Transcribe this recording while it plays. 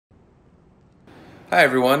Hi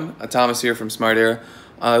everyone, Thomas here from Smart Air.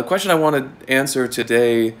 The question I want to answer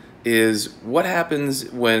today is what happens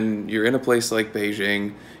when you're in a place like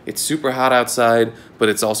Beijing. It's super hot outside, but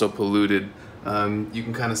it's also polluted. You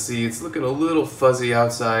can kind of see it's looking a little fuzzy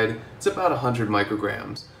outside. It's about 100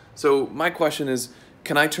 micrograms. So my question is,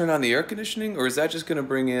 can I turn on the air conditioning, or is that just going to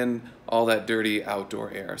bring in all that dirty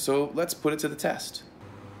outdoor air? So let's put it to the test.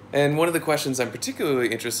 And one of the questions I'm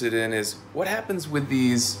particularly interested in is what happens with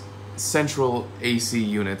these central AC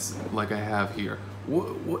units like I have here.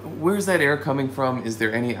 Where's that air coming from? Is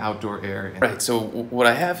there any outdoor air? Right, so what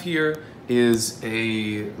I have here is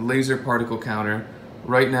a laser particle counter.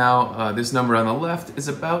 Right now, this number on the left is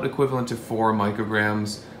about equivalent to 4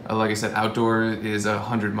 micrograms. Like I said, outdoor is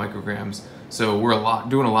 100 micrograms. So we're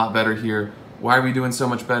doing a lot better here. Why are we doing so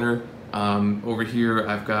much better? Over here,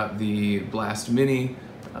 I've got the Blast Mini,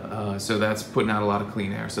 so that's putting out a lot of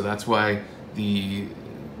clean air. So that's why the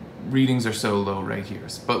readings are so low right here.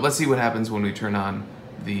 But let's see what happens when we turn on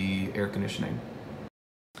the air conditioning.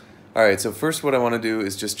 Alright, so first what I want to do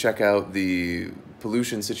is just check out the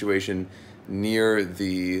pollution situation near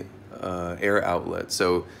the air outlet.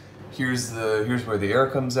 So here's where the air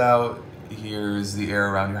comes out, here's the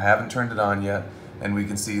air around here. I haven't turned it on yet, and we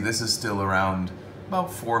can see this is still around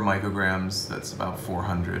about 4 micrograms. That's about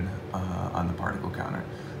 400 on the particle counter.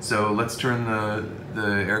 So let's turn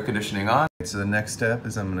the air conditioning on. So the next step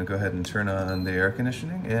is I'm going to go ahead and turn on the air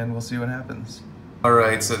conditioning, and we'll see what happens.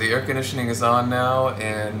 Alright, so the air conditioning is on now,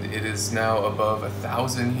 and it is now above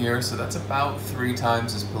 1,000 here, so that's about 3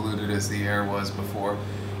 times as polluted as the air was before.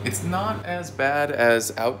 It's not as bad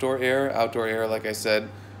as outdoor air. Outdoor air, like I said,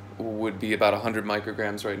 would be about 100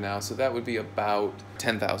 micrograms right now, so that would be about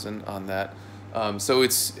 10,000 on that. So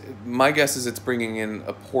my guess is it's bringing in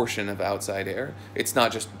a portion of outside air. It's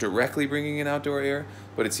not just directly bringing in outdoor air,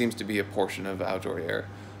 but it seems to be a portion of outdoor air.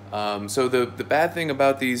 So the bad thing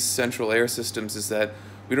about these central air systems is that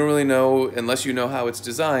we don't really know, unless you know how it's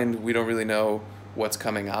designed, we don't really know what's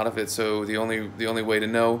coming out of it. So the only way to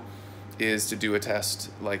know is to do a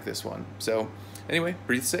test like this one. So anyway,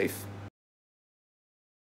 breathe safe.